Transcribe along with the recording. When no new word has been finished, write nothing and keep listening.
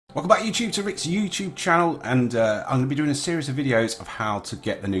Welcome back YouTube to Rick's YouTube channel, and I'm going to be doing a series of videos of how to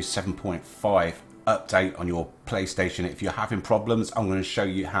get the new 7.5 update on your PlayStation. If you're having problems, I'm going to show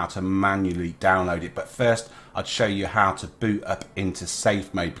you how to manually download it, but first I'd show you how to boot up into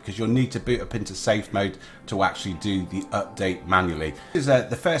safe mode, because you'll need to boot up into safe mode to actually do the update manually. This is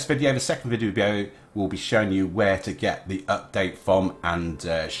the first video. The second video will be showing you where to get the update from and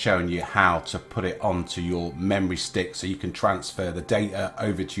showing you how to put it onto your memory stick so you can transfer the data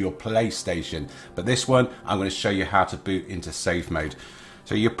over to your PlayStation. But this one, I'm going to show you how to boot into safe mode.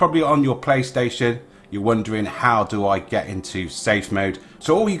 So you're probably on your PlayStation, you're wondering, how do I get into safe mode?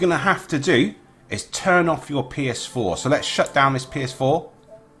 So all you're going to have to do is turn off your PS4. So let's shut down this PS4.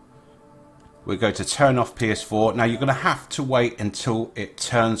 We're going to turn off PS4. Now you're going to have to wait until it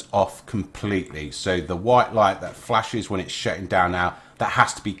turns off completely. So the white light that flashes when it's shutting down now, that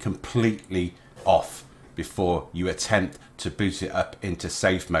has to be completely off before you attempt to boot it up into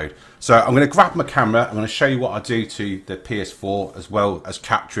safe mode. So I'm going to grab my camera. I'm going to show you what I do to the PS4 as well as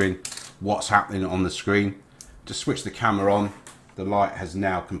capturing what's happening on the screen. To switch the camera on, the light has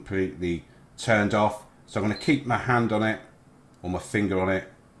now completely turned off. So I'm going to keep my hand on it or my finger on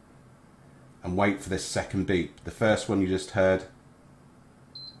it and wait for this second beep. The first one you just heard,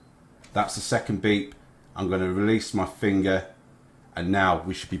 that's the second beep. I'm going to release my finger and now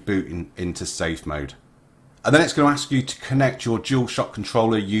we should be booting into safe mode. And then it's going to ask you to connect your DualShock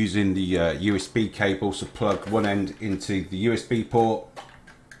controller using the USB cable. So plug one end into the USB port,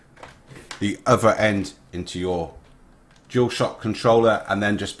 the other end into your DualShock controller, and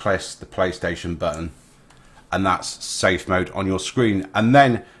then just press the PlayStation button. And that's safe mode on your screen. And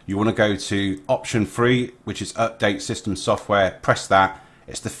then you want to go to option 3, which is update system software. Press that.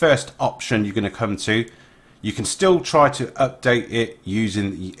 It's the first option you're going to come to. You can still try to update it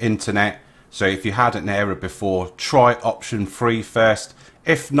using the internet. So if you had an error before, try option 3 first.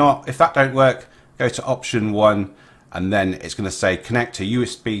 If not, if that don't work, go to option 1, and then it's going to say connect to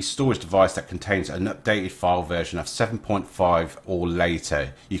USB storage device that contains an updated file version of 7.5 or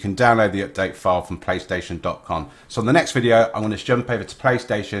later. You can download the update file from PlayStation.com. So in the next video, I'm going to jump over to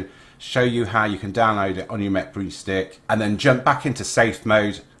PlayStation, show you how you can download it on your memory stick, and then jump back into safe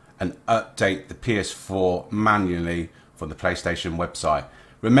mode and update the PS4 manually from the PlayStation website.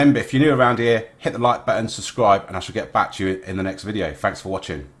 Remember, if you're new around here, hit the like button, subscribe, and I shall get back to you in the next video. Thanks for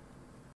watching.